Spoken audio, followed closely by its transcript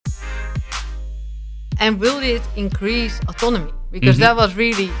And will it increase autonomy? Because that was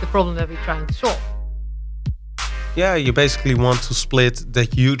really the problem that we're trying to solve. Yeah, you basically want to split the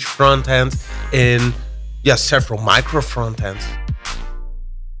huge front end in several micro front ends.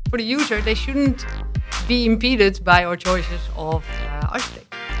 For the user, they shouldn't be impeded by our choices of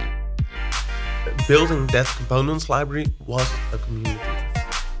architect. Building that components library was a community.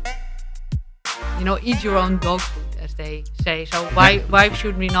 Eat your own dog food, as they say. So why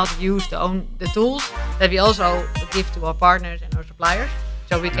should we not use the tools that we also give to our partners and our suppliers,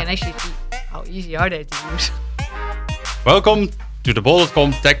 so we can actually see how easy are they to use. Welcome to the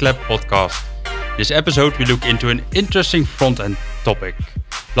Bol.com Tech Lab podcast. This episode we look into an interesting front-end topic.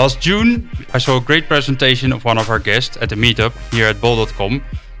 Last June, I saw a great presentation of one of our guests at the meetup here at Bol.com,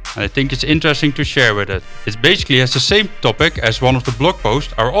 and I think it's interesting to share with it. It basically has the same topic as one of the blog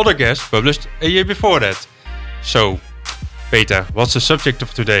posts our other guests published a year before that. So, Peter, what's the subject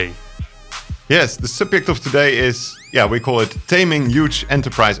of today? Yes, the subject of today is, we call it taming huge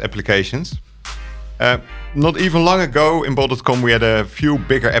enterprise applications. Not even long ago in Bol.com we had a few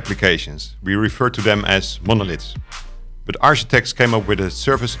bigger applications. We refer to them as monoliths. But architects came up with a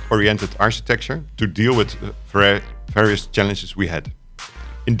service-oriented architecture to deal with various challenges we had.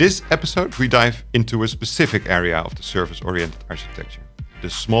 In this episode, we dive into a specific area of the service-oriented architecture, the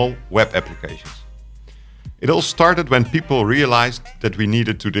small web applications. It all started when people realized that we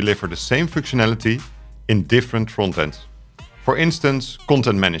needed to deliver the same functionality in different front ends. For instance,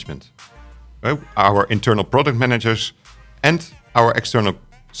 content management. Our internal product managers and our external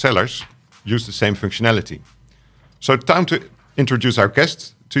sellers use the same functionality. So time to introduce our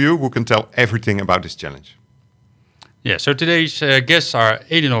guests to you who can tell everything about this challenge. Yeah, so today's guests are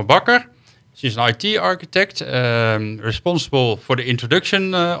Elinor Bakker. She's an IT architect responsible for the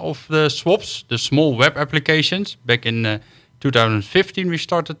introduction of the SWAPs, the small web applications. Back in 2015 we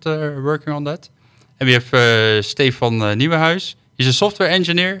started working on that. And we have Stefan Nieuwenhuis. He's a software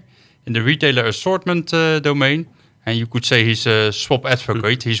engineer in the retailer assortment domain. And you could say he's a SWAP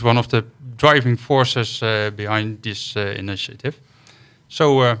advocate. He's one of the driving forces behind this initiative.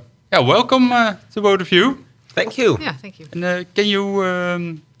 So, welcome to both of you. Thank you. Yeah, thank you. And can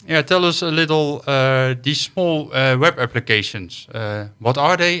you tell us a little these small web applications? What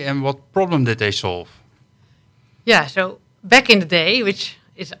are they and what problem did they solve? Yeah, so back in the day, which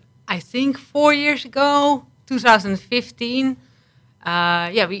is I think 4 years ago, 2015,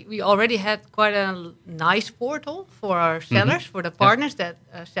 we already had quite a nice portal for our sellers, for the partners that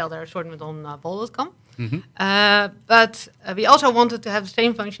sell their assortment on Bol.com. But we also wanted to have the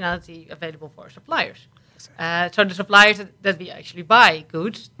same functionality available for our suppliers. So the suppliers that we actually buy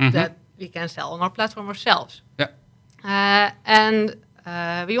goods that we can sell on our platform ourselves. Yeah. And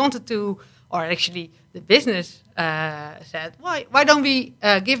we wanted to, or actually the business said, why don't we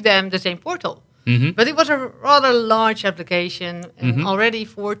give them the same portal? But it was a rather large application, and already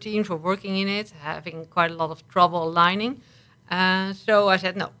 4 teams were working in it, having quite a lot of trouble aligning. So I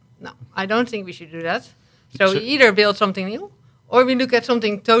said, no, I don't think we should do that. So we either build something new, or we look at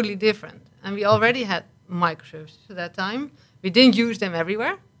something totally different. And we already had microservices at that time. We didn't use them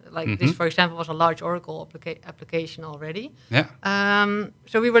everywhere. Like this, for example, was a large Oracle application already. Yeah.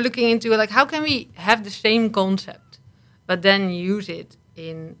 So we were looking into how can we have the same concept, but then use it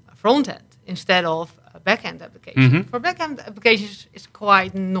in a front end instead of a back-end application. For back-end applications, it's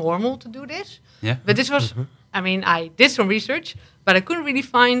quite normal to do this. Yeah. But this was, I did some research, but I couldn't really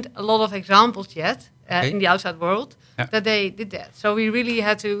find a lot of examples yet in the outside world that they did that. So we really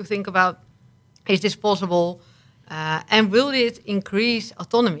had to think about, is this possible? And will it increase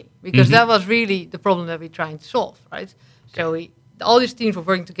autonomy? Because that was really the problem that we're trying to solve, right? So all these teams were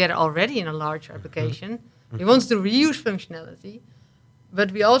working together already in a large application. We wanted to reuse functionality,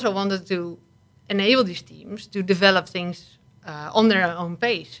 but we also wanted to enable these teams to develop things on their own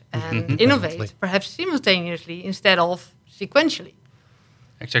pace and innovate, perhaps simultaneously instead of sequentially.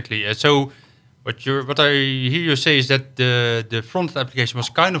 Exactly. So what I hear you say is that the front application was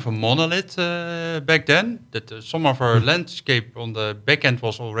kind of a monolith back then, that some of our landscape on the back end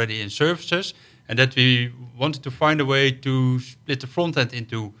was already in services, and that we wanted to find a way to split the front end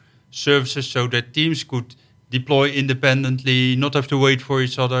into services so that teams could deploy independently, not have to wait for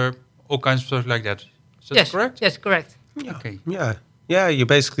each other, all kinds of stuff like that. Is that correct? Yes, correct. Yeah. Okay. Yeah, you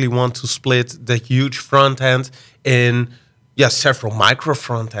basically want to split the huge front end in several micro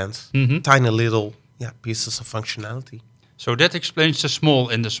front ends, tiny little pieces of functionality. So that explains the small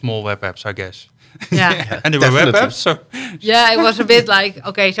in the small web apps, I guess. Yeah. And they were web apps, so... Yeah, it was a bit like,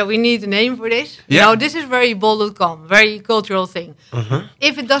 okay, so we need a name for this. This is very Bol.com, very cultural thing.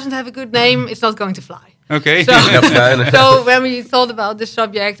 If it doesn't have a good name, it's not going to fly. Okay. So when we thought about this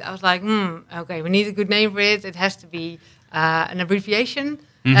subject, I was like, okay, we need a good name for it. It has to be an abbreviation.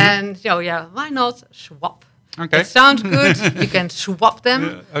 And so, why not swap? Okay. It sounds good. You can swap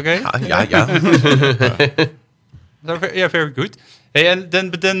them. Okay. So, very good. Hey, and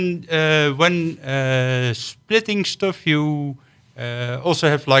then when splitting stuff, you also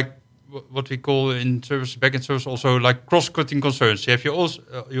have like what we call in service backend service also like cross-cutting concerns.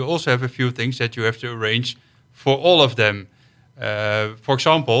 You also have a few things that you have to arrange for all of them. For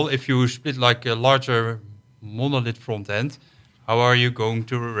example, if you split like a larger monolith front end, how are you going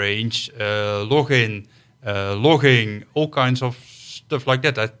to arrange login, logging, all kinds of stuff like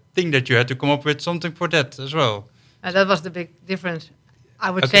that? I think that you had to come up with something for that as well. That was the big difference,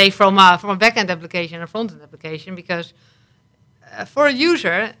 I would say, from a backend application and a front-end application, because for a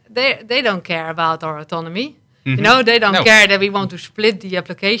user, they don't care about our autonomy. They don't care that we want to split the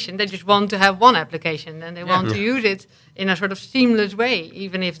application. They just want to have one application, and they want to use it in a sort of seamless way,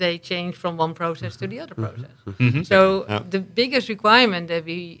 even if they change from one process to the other process. So the biggest requirement that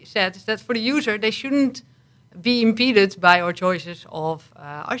we set is that for the user, they shouldn't be impeded by our choices of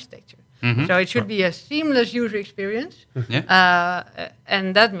architecture. So it should be a seamless user experience,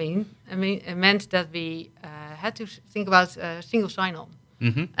 and that meant that we had to think about single sign-on.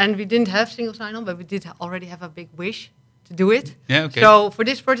 And we didn't have single sign-on, but we did already have a big wish to do it. So for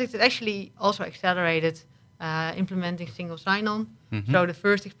this project, it actually also accelerated implementing single sign-on. So the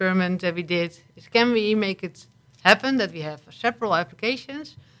first experiment that we did is, can we make it happen that we have several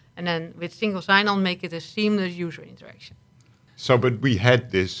applications, and then with single sign-on make it a seamless user interaction. So, but we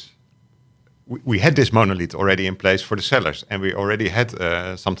had this monolith already in place for the sellers, and we already had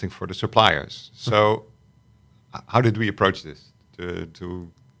something for the suppliers. So how did we approach this?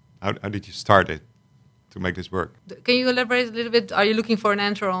 How did you start it to make this work? Can you elaborate a little bit? Are you looking for an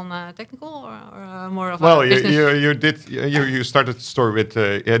answer on technical or more of a business? You started the story with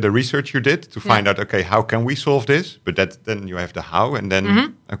the research you did to find out, okay, how can we solve this? But then you have the how, and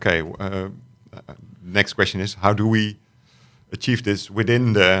then next question is, how do we achieve this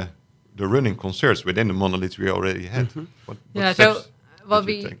within the running concerns, within the monoliths we already had?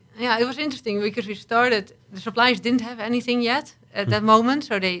 It was interesting because we started, the suppliers didn't have anything yet at that moment,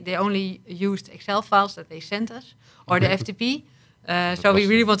 so they only used Excel files that they sent us, or the FTP. So we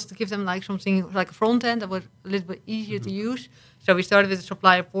really wanted to give them like something like a front end that was a little bit easier to use. So we started with the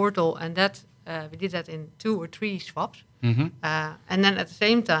supplier portal, and that we did that in 2 or 3 swaps. And then at the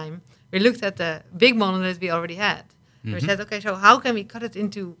same time, we looked at the big monolith we already had. We said, okay, so how can we cut it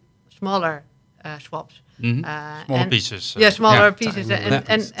into smaller swaps? Smaller pieces. Smaller pieces.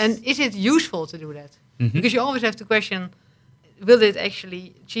 And is it useful to do that? Because you always have to question, will it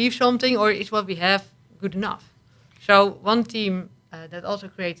actually achieve something, or is what we have good enough? So one team that also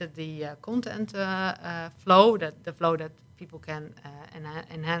created the content flow, the flow that people can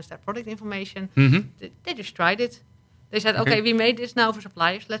enhance their product information, they just tried it. They said, okay, we made this now for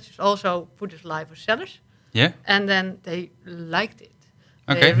suppliers. Let's just also put this live for sellers. And then they liked it.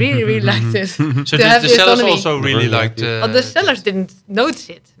 They really liked it. So the sellers also really liked it? Well, the sellers didn't notice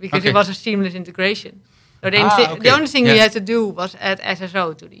it because it was a seamless integration. So the only thing we had to do was add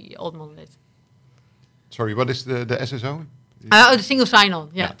SSO to the old monolith. Sorry, what is the SSO? The single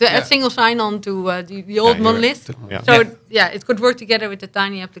sign-on. To add single sign-on to the old monolith. It could work together with the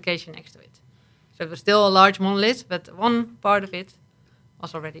tiny application next to it. So it was still a large monolith, but one part of it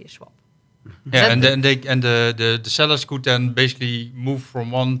was already a swap. And then the sellers could then basically move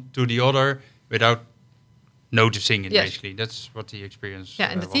from one to the other without noticing it. Basically, that's what the experience.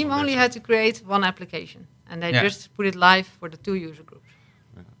 And the team only had to create one application, and they just put it live for the 2 user groups.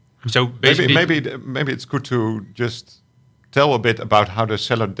 So basically, maybe it's good to just tell a bit about how the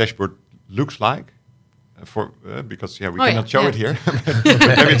seller dashboard looks like. Because we cannot show it here.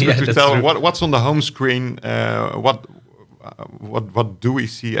 Maybe it's good to tell what's on the home screen. What do we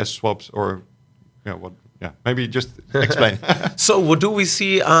see as swaps, or maybe just explain. So what do we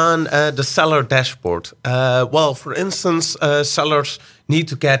see on the seller dashboard? Well, for instance, sellers need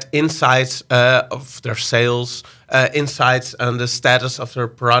to get insights of their sales, insights on the status of their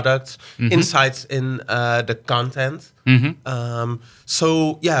products, insights in the content.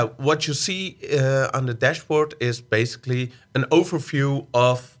 What you see on the dashboard is basically an overview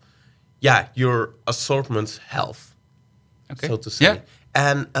of your assortment health, so to say.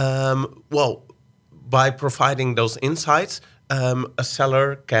 And by providing those insights, a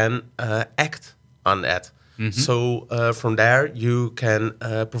seller can act on that. So from there, you can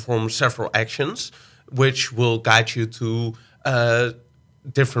perform several actions, which will guide you to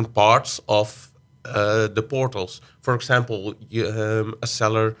different parts of the portals. For example, a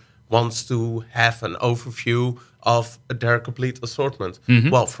seller wants to have an overview of their complete assortment.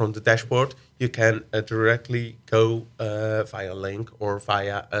 Well, from the dashboard, you can directly go via a link or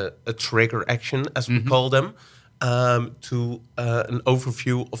via a trigger action, as we call them, to an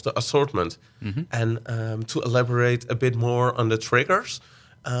overview of the assortment. And to elaborate a bit more on the triggers,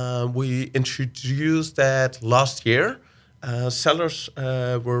 we introduced that last year. Sellers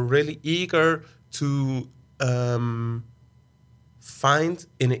were really eager to find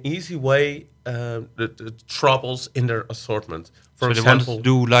in an easy way the troubles in their assortment. For example, they wanted to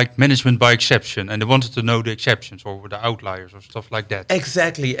do like management by exception, and they wanted to know the exceptions or the outliers or stuff like that.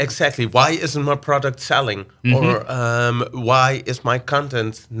 Exactly. Why isn't my product selling? Or why is my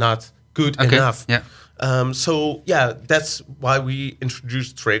content not good enough? Yeah. So that's why we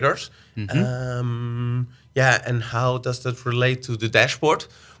introduced triggers. And how does that relate to the dashboard?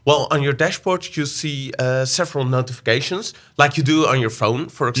 Well, on your dashboard, you see several notifications, like you do on your phone.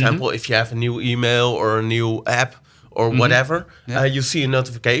 For example, if you have a new email or a new app or whatever, you see a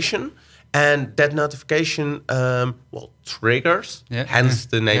notification. And that notification, triggers, hence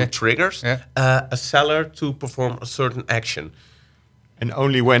the name triggers, a seller to perform a certain action. And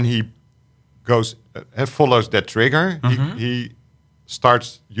only when he goes follows that trigger, he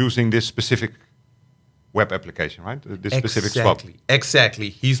starts using this specific web application, right? This specific swap. Exactly.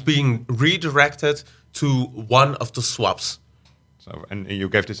 He's being redirected to one of the swaps. So, and you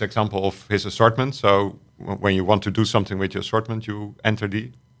gave this example of his assortment. So when you want to do something with your assortment, you enter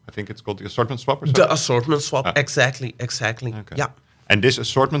I think it's called the assortment swap or something? The assortment swap, exactly. Okay. Yeah. And this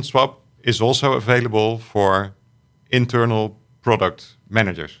assortment swap is also available for internal product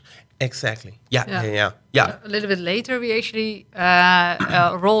managers. Exactly. Yeah. A little bit later, we actually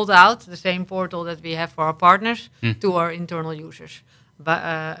rolled out the same portal that we have for our partners to our internal users. But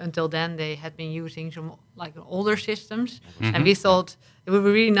until then, they had been using some like older systems, and we thought it would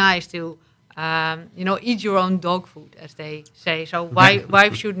be really nice to, eat your own dog food, as they say. So why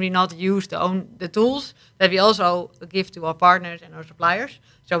should we not use the tools that we also give to our partners and our suppliers,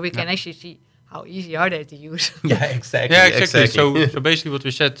 so we can actually see how easy are they to use? Exactly. So basically what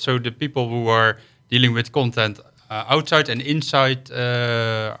we said, so the people who are dealing with content outside and inside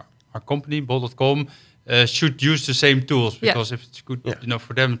our company, bol.com, should use the same tools, because if it's good enough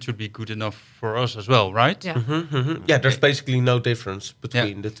for them, it should be good enough for us as well, right? Yeah. There's basically no difference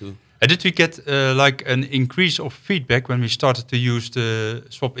between the two. And did we get like an increase of feedback when we started to use the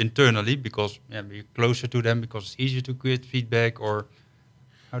swap internally, because we're closer to them, because it's easier to get feedback, or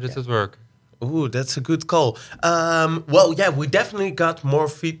how did that work? Ooh, that's a good call. We definitely got more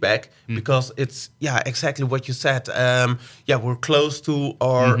feedback because it's, exactly what you said. We're close to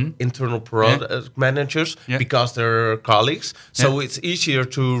our internal product managers because they're colleagues. So it's easier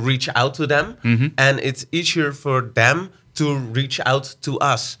to reach out to them, and it's easier for them to reach out to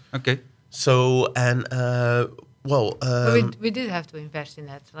us. Okay. So, and, we did have to invest in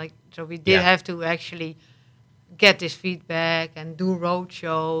that. We did have to actually get this feedback and do road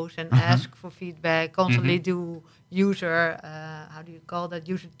shows and ask for feedback, constantly do user, how do you call that,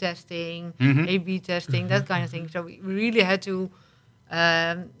 user testing, A/B testing, that kind of thing. So we really had to,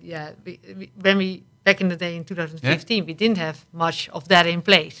 when we, back in the day in 2015, we didn't have much of that in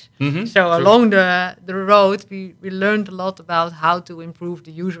place. So along the road, we learned a lot about how to improve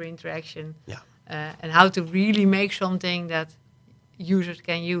the user interaction and how to really make something that users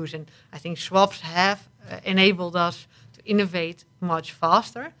can use. And I think swaps have enabled us to innovate much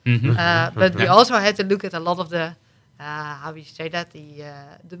faster. But we also had to look at a lot of the, how we say that,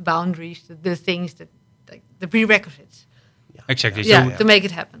 the boundaries, the things that, like the prerequisites. Exactly. To make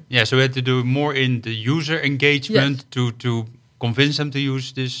it happen. Yeah, so we had to do more in the user engagement to convince them to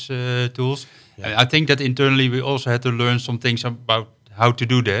use these tools. I think that internally we also had to learn some things about how to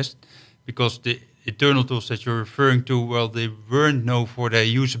do this, because the internal tools that you're referring to, they weren't known for their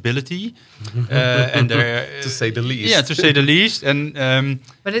usability, and their to say the least. Yeah, to say the least. And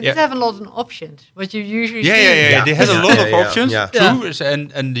but it did have a lot of options. What you usually see. They had a lot of options, true,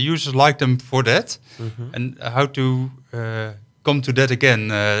 and the users liked them for that. And how to come to that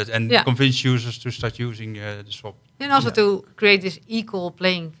again and convince users to start using the swap. And also to create this equal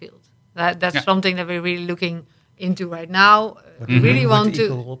playing field. That's something that we're really looking into right now. We really want to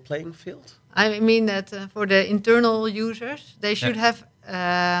equal playing field. I mean that for the internal users, they should have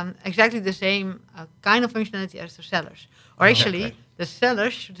exactly the same kind of functionality as the sellers. Or actually, the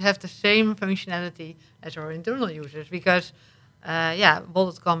sellers should have the same functionality as our internal users, because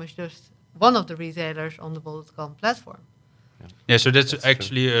bol.com is just one of the retailers on the bol.com platform. So that's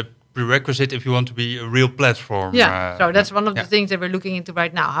actually a prerequisite if you want to be a real platform. So that's one of the things that we're looking into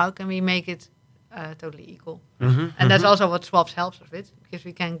right now. How can we make it totally equal. And that's also what Swaps helps us with, because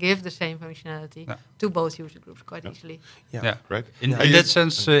we can give the same functionality to both user groups quite easily. Yeah, great. In that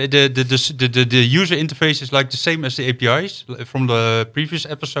sense, the user interface is like the same as the APIs from the previous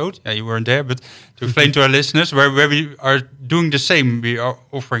episode. Yeah, you weren't there, but to explain to our listeners, where we are doing the same, we are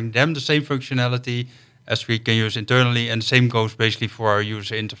offering them the same functionality as we can use internally, and the same goes basically for our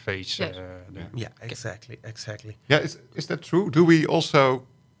user interface. Yes. Exactly. Yeah, is that true? Do we also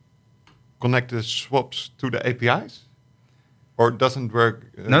connect the swaps to the APIs? Or doesn't work?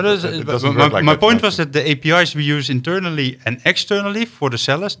 My point was that the APIs we use internally and externally for the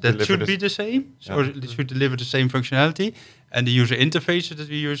sellers, that should be the same. So it should deliver the same functionality. And the user interfaces that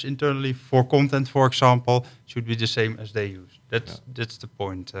we use internally for content, for example, should be the same as they use. That's the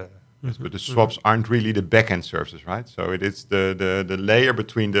point. Yes, but the swaps aren't really the backend services, right? So it is the layer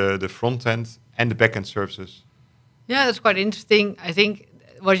between the front end and the backend services. Yeah, that's quite interesting. I think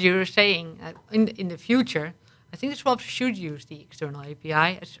what you're saying in the future, I think the swaps should use the external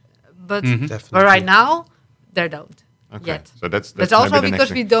API, but right now they don't yet. So that's also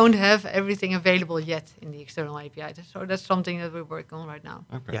because we don't have everything available yet in the external API. So that's something that we're working on right now.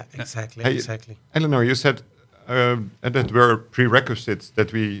 Okay. Yeah, exactly. Eleanor, you said that were prerequisites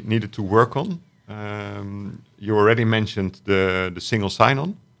that we needed to work on. You already mentioned the single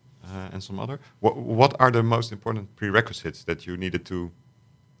sign-on and some other. What are the most important prerequisites that you needed to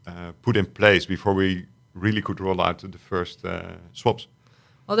put in place before we really could roll out the first swaps?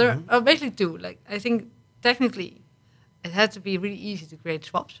 Well, there are basically two. Like, I think technically it had to be really easy to create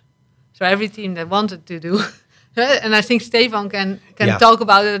swaps. So every team that wanted to do, and I think Stefan can talk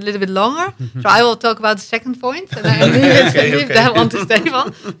about it a little bit longer. So I will talk about the second point, and I leave that one to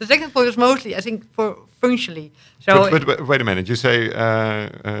Stefan. The second point was mostly, I think, for functionally. So but wait a minute. You say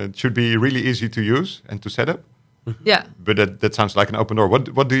it should be really easy to use and to set up. Yeah, but that sounds like an open door.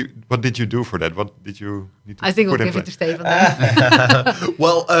 What did you do for that? What did you need to? I think we'll give it to Stefan then.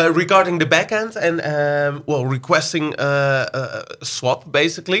 Well, regarding the backend and requesting a swap,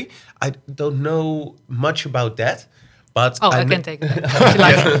 basically, I don't know much about that. But I can take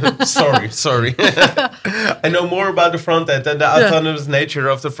it. Sorry. I know more about the front end and the autonomous nature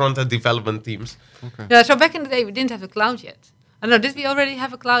of the front end development teams. Okay. Yeah. So back in the day, we didn't have a cloud yet. I don't know. Did we already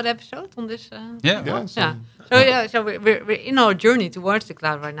have a cloud episode on this? So we're in our journey towards the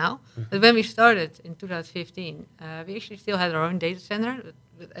cloud right now. But when we started in 2015, we actually still had our own data center.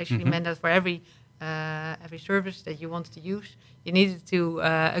 It actually meant that for every service that you wanted to use, you needed to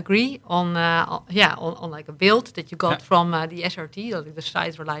agree on like a build that you got from the SRT, or the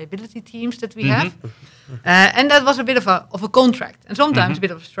site reliability teams that we have. And that was a bit of a contract, and sometimes a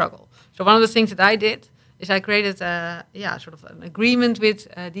bit of a struggle. So one of the things that I did is I created sort of an agreement with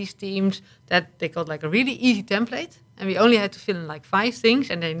these teams that they got like a really easy template, and we only had to fill in like 5 things,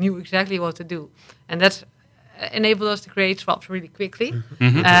 and they knew exactly what to do. And that's enabled us to create swaps really quickly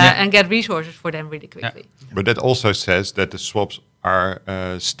and get resources for them really quickly. Yeah. But that also says that the swaps are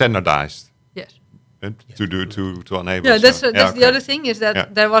standardized. Yes. To enable. Yeah, that's the other thing is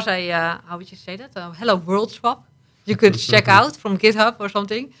that there was a how would you say that? A Hello World swap you could check out from GitHub or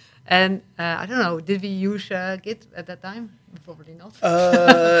something. And I don't know, did we use Git at that time? Probably not.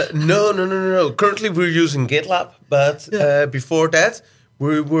 No. Currently we're using GitLab, but before that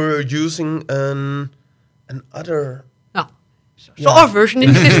we were using another... our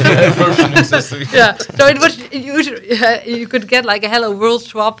versioning system. So it was you could get like a Hello World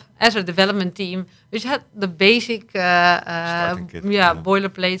swap as a development team, which had the basic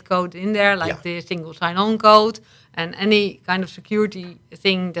boilerplate code in there, like the single sign-on code and any kind of security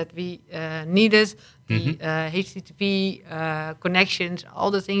thing that we needed, the HTTP connections,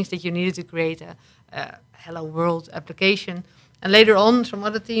 all the things that you needed to create a Hello World application. And later on, some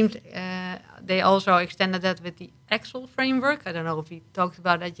other teams, they also extended that with the Axel framework. I don't know if we talked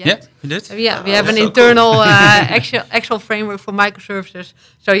about that yet. Yeah, we did. We have an internal Axel framework for microservices.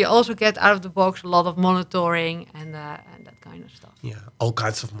 So you also get out of the box a lot of monitoring and that kind of stuff. Yeah, all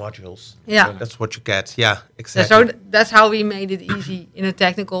kinds of modules. Yeah. That's what you get. Yeah, exactly. So that's how we made it easy in a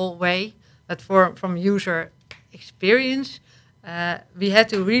technical way. But from user experience, we had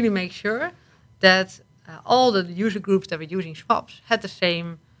to really make sure that all the user groups that were using swaps had the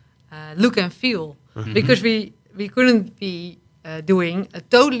same look and feel, because we couldn't be doing a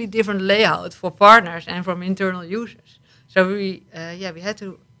totally different layout for partners and from internal users. So we had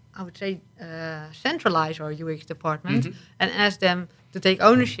to, I would say, centralize our UX department and ask them to take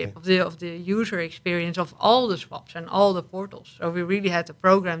ownership of the user experience of all the swaps and all the portals. So we really had a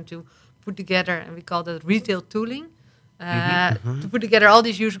program to put together, and we called it retail tooling. To put together all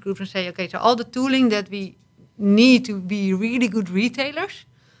these user groups and say, okay, so all the tooling that we need to be really good retailers,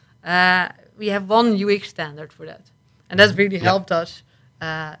 we have one UX standard for that, and that's really helped us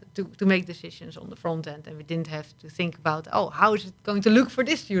to make decisions on the front end, and we didn't have to think about how is it going to look for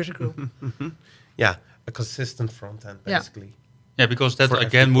this user group. Yeah, a consistent front end basically. Yeah, because that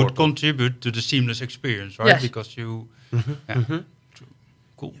again would contribute to the seamless experience, right? Yes. Because you,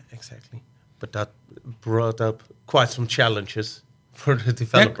 cool, exactly. But that brought up quite some challenges for the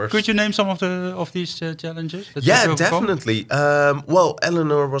developers. Could you name some of these challenges? Yeah, definitely. Well,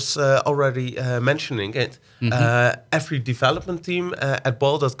 Eleanor was already mentioning it. Every development team at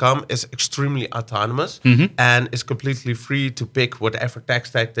Bol.com is extremely autonomous and is completely free to pick whatever tech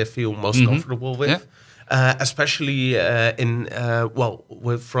stack they feel most comfortable with. Yeah. Especially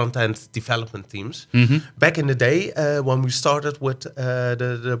with front-end development teams. Back in the day, when we started with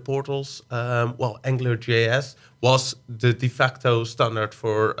the portals, AngularJS was the de facto standard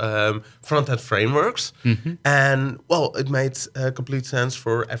for front-end frameworks. And, it made complete sense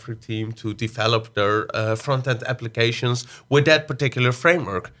for every team to develop their front-end applications with that particular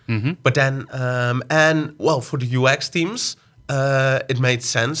framework. But then, for the UX teams, it made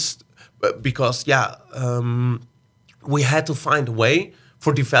sense because we had to find a way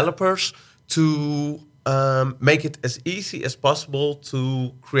for developers to make it as easy as possible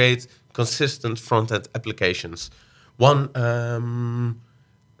to create consistent front-end applications. One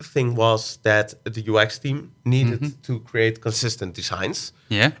thing was that the UX team needed to create consistent designs.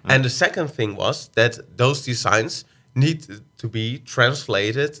 Yeah. And the second thing was that those designs needed to be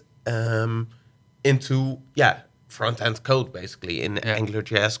translated into front-end code, basically, in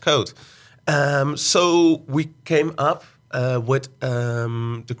AngularJS code. So we came up with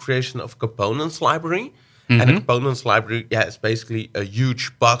the creation of a components library. And the components library is basically a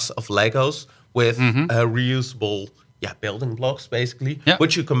huge box of Legos with reusable building blocks, basically,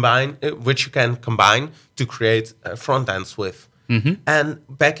 which you can combine to create front ends with. And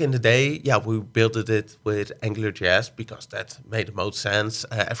back in the day, we built it with AngularJS because that made the most sense.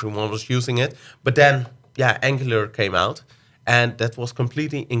 Everyone was using it. But then Angular came out, and that was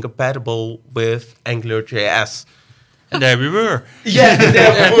completely incompatible with AngularJS. And there we were. Yeah,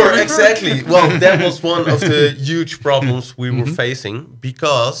 there we were, exactly. Well, that was one of the huge problems we were facing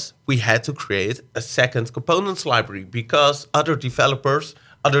because we had to create a second components library because other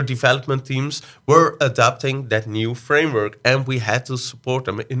development teams were adopting that new framework, and we had to support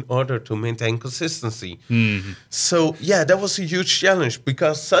them in order to maintain consistency. So, that was a huge challenge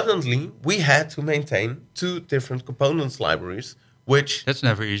because suddenly we had to maintain 2 different components libraries, which... That's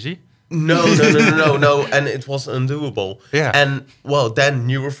never easy. No, and it was undoable. Yeah. And, then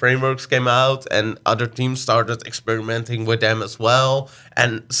newer frameworks came out, and other teams started experimenting with them as well.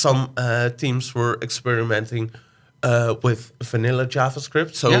 And some teams were experimenting with vanilla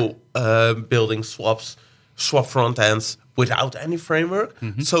JavaScript, so building swap front ends without any framework.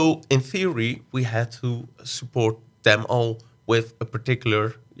 So in theory, we had to support them all with a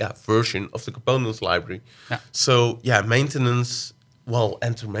particular version of the components library. So maintenance,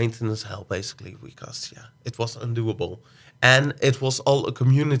 enter maintenance hell basically because it was undoable, and it was all a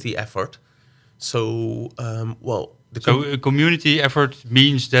community effort. So a community effort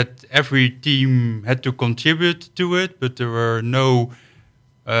means that every team had to contribute to it, but there were no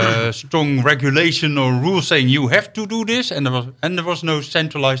strong regulation or rules saying you have to do this, and there was no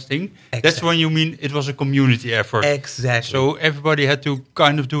centralized thing. Exactly. That's when you mean it was a community effort. Exactly. So everybody had to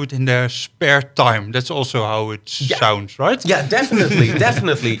kind of do it in their spare time. That's also how it sounds, right? Yeah,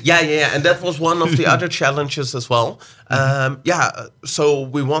 definitely. Yeah. And that was one of the other challenges as well. So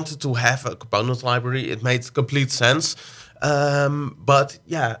we wanted to have a component library. It made complete sense. But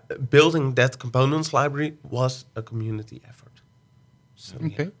building that components library was a community effort. So,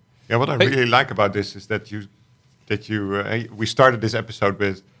 okay. Yeah, what I really like about this is that we started this episode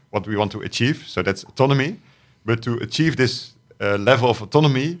with what we want to achieve, so that's autonomy. But to achieve this level of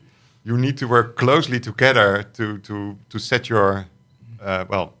autonomy, you need to work closely together to set your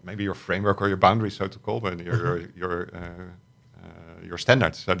maybe your framework or your boundaries, so to call, but your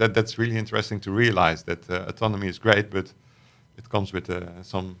standards. So that's really interesting to realize that autonomy is great, but it comes with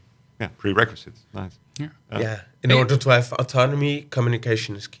some prerequisites. Nice. In order to have autonomy,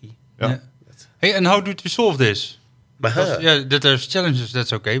 communication is key. Hey, and how did we solve this? That there's challenges,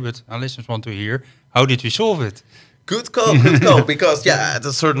 that's okay, but our listeners want to hear, how did we solve it? Good call. Because at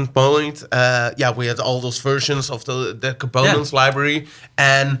a certain point, we had all those versions of the components library,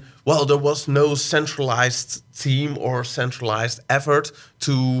 and there was no centralized team or centralized effort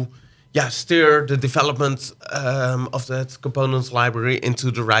to steer the development of that components library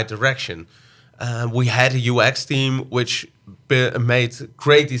into the right direction. We had a UX team which made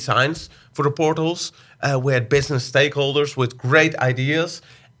great designs for the portals. We had business stakeholders with great ideas,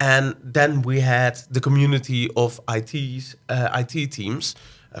 And then we had the community of IT teams,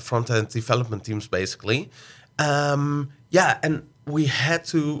 front-end development teams, basically. And we had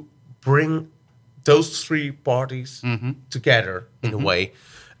to bring those three parties together in a way.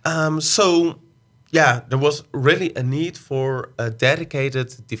 There was really a need for a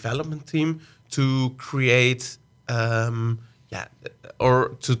dedicated development team to create,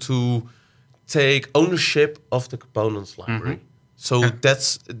 or to take ownership of the components library. So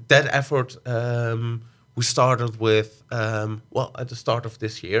that effort we started with, at the start of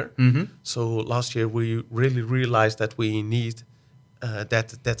this year. So last year we really realized that we need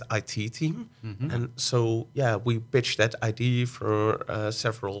that IT team. And so, we pitched that idea for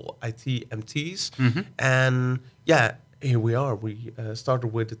several IT MTs. And here we are. We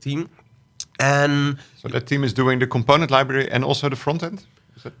started with the team. And so that team is doing the component library and also the front end?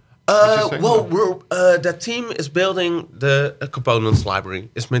 The team is building the components library,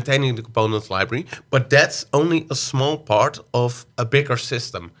 is maintaining the components library, but that's only a small part of a bigger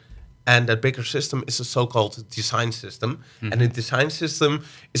system. And that bigger system is a so-called design system. And the design system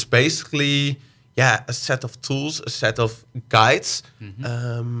is basically, a set of tools, a set of guides,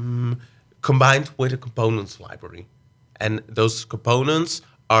 combined with a components library. And those components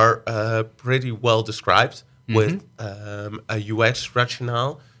are pretty well described with a UX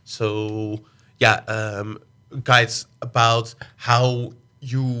rationale. So, guides about how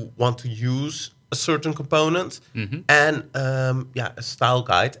you want to use a certain component, and a style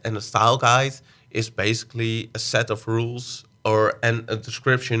guide. And a style guide is basically a set of rules and a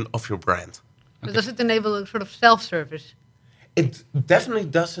description of your brand. But does it enable a sort of self-service? It definitely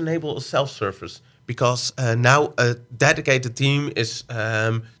does enable a self-service, because now a dedicated team is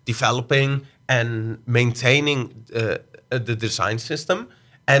developing and maintaining the design system,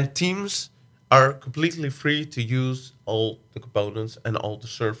 and teams are completely free to use all the components and all the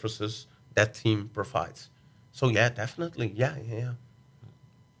services that team provides. So definitely,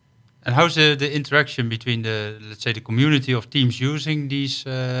 And how's the interaction between the community of teams using these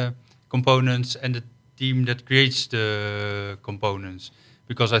components and the team that creates the components?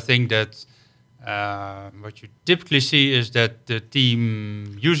 Because I think that what you typically see is that the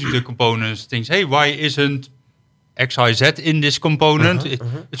team using the components thinks, hey, why isn't XYZ in this component?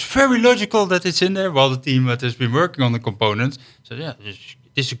 It's very logical that it's in there, while the team that has been working on the components says,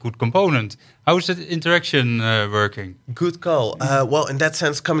 this is a good component. How is that interaction working? Good call. In that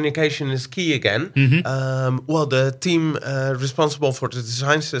sense, communication is key again. The team responsible for the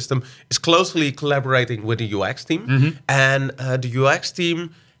design system is closely collaborating with the UX team. And the UX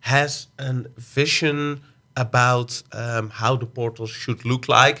team has a vision about how the portal should look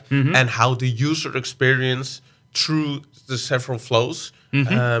like and how the user experience through the several flows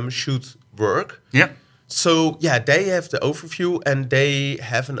should work. So they have the overview, and they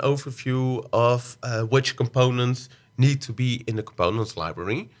have an overview of which components need to be in the components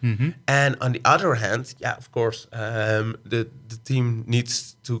library. And on the other hand, of course, the team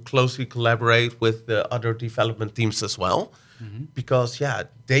needs to closely collaborate with the other development teams as well, because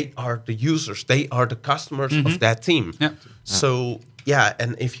they are the users, they are the customers of that team. So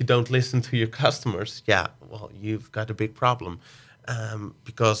and if you don't listen to your customers, you've got a big problem.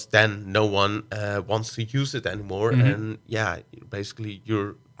 Because then no one wants to use it anymore. And basically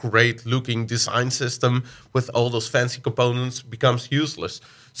your great looking design system with all those fancy components becomes useless.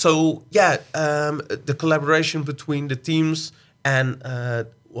 So the collaboration between the teams and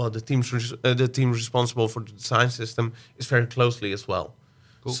the team responsible for the design system is very closely as well.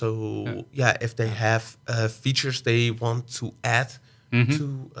 Cool. So if they have features they want to add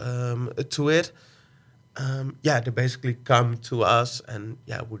to it, they basically come to us, and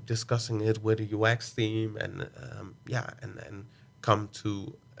we're discussing it with the UX team, and and come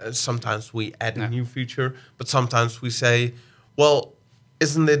to. Sometimes we add a new feature, but sometimes we say, well,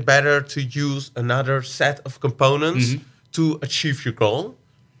 isn't it better to use another set of components to achieve your goal?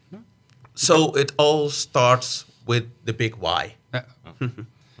 So it all starts with the big why.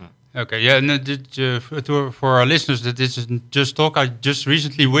 Okay, and for our listeners, that this isn't just talk. I just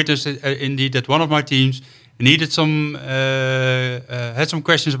recently witnessed indeed that one of my teams needed had some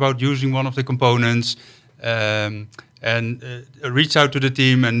questions about using one of the components, and reached out to the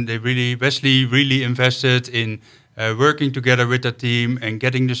team, and Wesley really invested in working together with that team and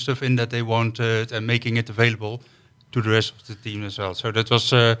getting the stuff in that they wanted and making it available to the rest of the team as well. So that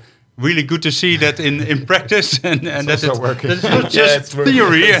was really good to see that in practice and that it's not just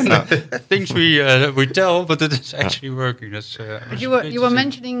theory and things we tell, but it is actually working. That's but you were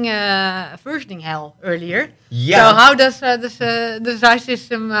mentioning versioning hell earlier. Yeah. So how does the design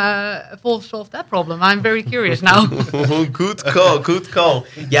system solve that problem? I'm very curious now. Good call.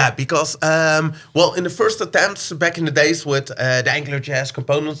 Yeah, because in the first attempts back in the days with the AngularJS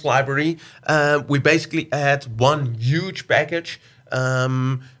components library, we basically had one huge package.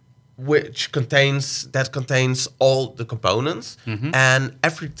 Which contains all the components, and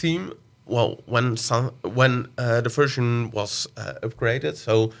every team. Well, when the version was upgraded,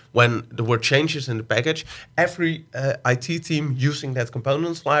 so when there were changes in the package, every IT team using that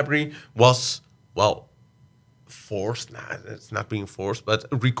components library was forced. Nah, it's not being forced, but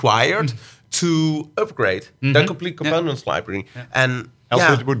required to upgrade their complete components library, and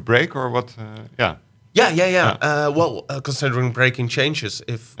else it would break or what? Considering breaking changes,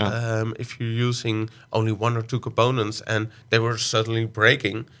 if you're using only one or two components and they were suddenly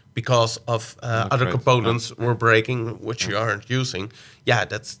breaking because of other components were breaking, which you aren't using,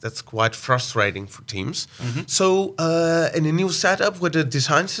 that's quite frustrating for teams. So in a new setup with the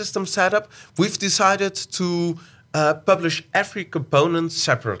design system setup, we've decided to publish every component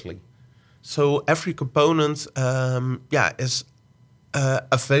separately. So every component, is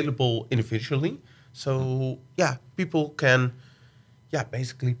available individually. So people can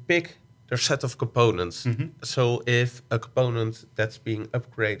basically pick their set of components. So if a component that's being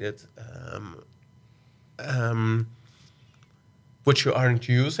upgraded, which you aren't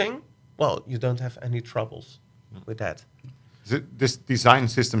using, you don't have any troubles with that. This design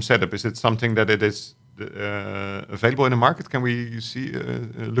system setup, is it something that it is available in the market? Can we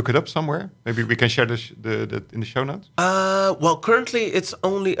look it up somewhere? Maybe we can share the in the show notes. Currently it's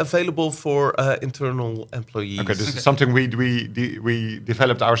only available for internal employees. Okay, this is something we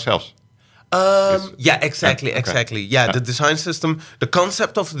developed ourselves. Exactly. The design system, the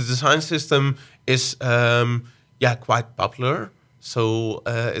concept of the design system is quite popular. So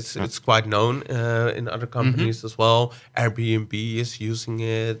it's quite known in other companies as well. Airbnb is using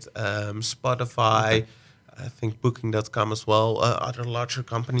it, Spotify, I think Booking.com as well, other larger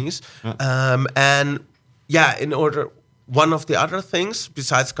companies. One of the other things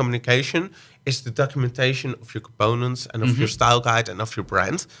besides communication is the documentation of your components and of your style guide and of your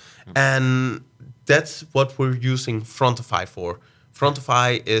brand. And that's what we're using Frontify for.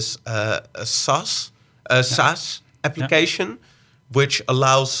 Frontify is a SaaS application, which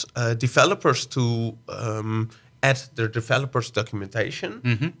allows developers to add their developers'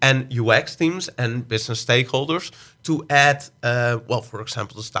 documentation and UX teams and business stakeholders to add, for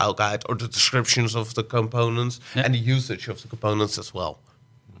example, the style guide or the descriptions of the components and the usage of the components as well.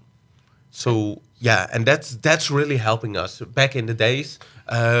 So, and that's really helping us. Back in the days,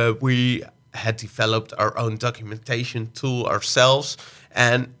 we had developed our own documentation tool ourselves.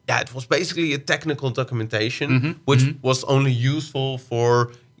 And it was basically a technical documentation, which was only useful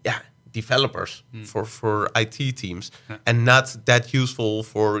for developers, for IT teams, and not that useful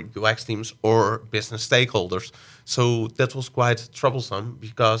for UX teams or business stakeholders. So that was quite troublesome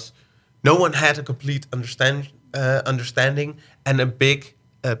because no one had a complete understanding and a big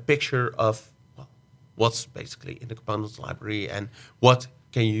picture of what's basically in the components library and what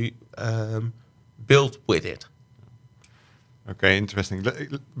can you build with it. Okay, interesting.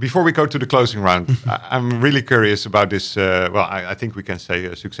 Before we go to the closing round, I'm really curious about this. I think we can say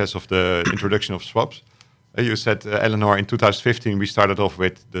a success of the introduction of swaps. You said, Eleanor, in 2015 we started off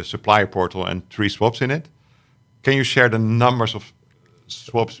with the supplier portal and 3 swaps in it. Can you share the numbers of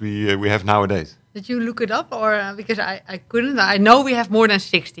swaps we have nowadays? Did you look it up, or because I couldn't? I know we have more than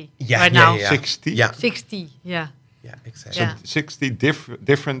 60 now. 60? Yeah. 60, yeah. Yeah, exactly. Yeah. So 60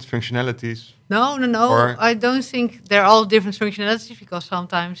 different functionalities? No. Or I don't think they're all different functionalities because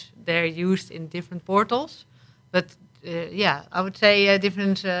sometimes they're used in different portals. But I would say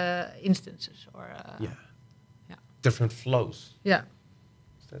different instances or different flows. Yeah.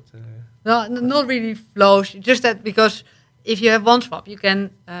 Is that, No, not really flows. Just that because if you have one swap, you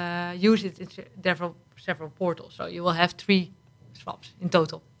can use it in several portals. So you will have 3 swaps in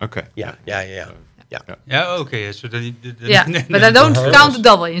total. Okay. Yeah. Okay. So then but I don't count the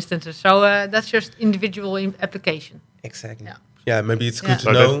double instances. So that's just individual application. Exactly. Yeah. Yeah, maybe it's good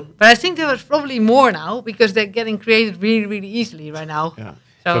to know. But I think there was probably more now because they're getting created really, really easily right now. Yeah.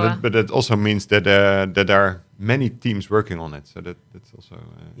 So, but that also means that there are many teams working on it. So that's also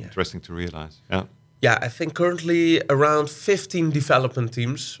interesting to realize. Yeah. Yeah, I think currently around 15 development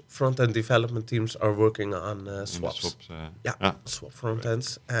teams, front-end development teams, are working on swaps. Swap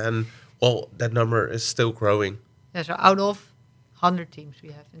front-ends. And, that number is still growing. Yeah, so out of 100 teams we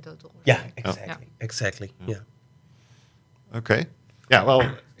have in total. Yeah, exactly. Yeah. Okay. Yeah. Well.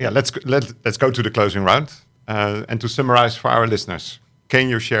 Yeah. Let's go to the closing round. And to summarize for our listeners, can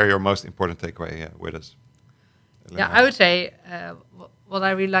you share your most important takeaway with us? Yeah, I would say what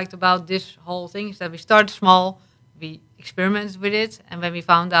I really liked about this whole thing is that we started small, we experimented with it, and when we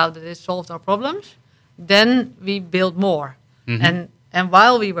found out that it solved our problems, then we built more. Mm-hmm. And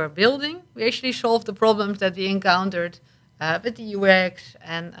while we were building, we actually solved the problems that we encountered with the UX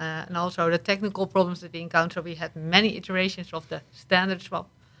and also the technical problems that we encountered. So we had many iterations of the standard swap,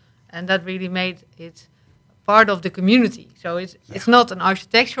 and that really made it part of the community. So it's not an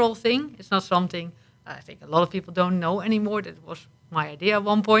architectural thing. It's not something I think a lot of people don't know anymore. That was my idea at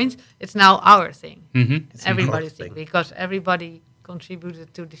one point. It's now our thing. Mm-hmm. It's everybody's thing because everybody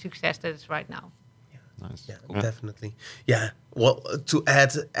contributed to the success that it's right now. Nice. Yeah, definitely. Yeah. Well, to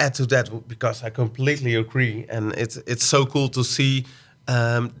add to that, because I completely agree, and it's so cool to see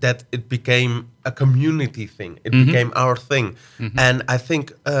that it became a community thing. It became our thing, and I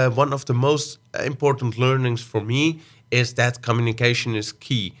think one of the most important learnings for me is that communication is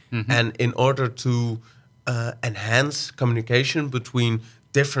key, and in order to enhance communication between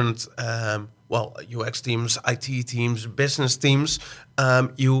different, UX teams, IT teams, business teams,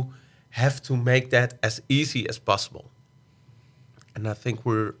 you have to make that as easy as possible. And I think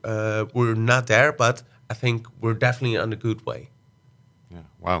we're not there, but I think we're definitely on a good way. Yeah.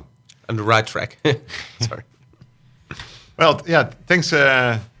 Wow. On the right track. Sorry. Well, yeah. Thanks,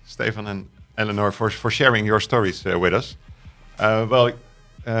 Stefan and Eleanor, for sharing your stories with us.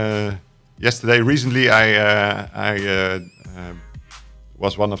 Recently, I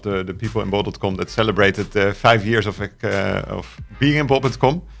was one of the people in Bol.com that celebrated 5 years of being in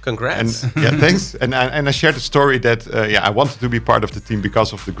Bol.com. Congrats! And, yeah, thanks. And I shared the story that I wanted to be part of the team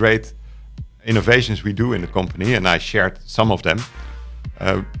because of the great innovations we do in the company, and I shared some of them.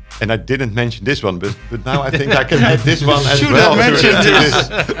 And I didn't mention this one, but now I think I can add this one as well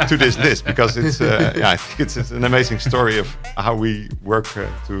to this list because it's I think it's an amazing story of how we work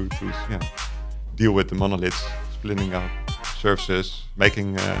to deal with the monoliths, splitting up services,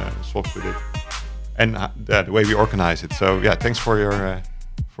 making swaps with it, and the way we organize it. So thanks for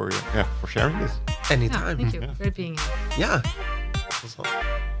sharing this. Anytime. Thank you for being here. Yeah.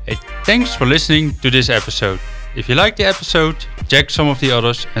 Hey, thanks for listening to this episode. If you like the episode, check some of the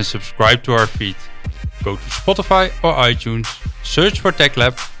others and subscribe to our feed. Go to Spotify or iTunes, search for Tech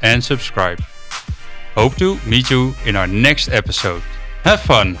Lab and subscribe. Hope to meet you in our next episode. Have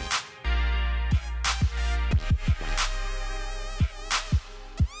fun!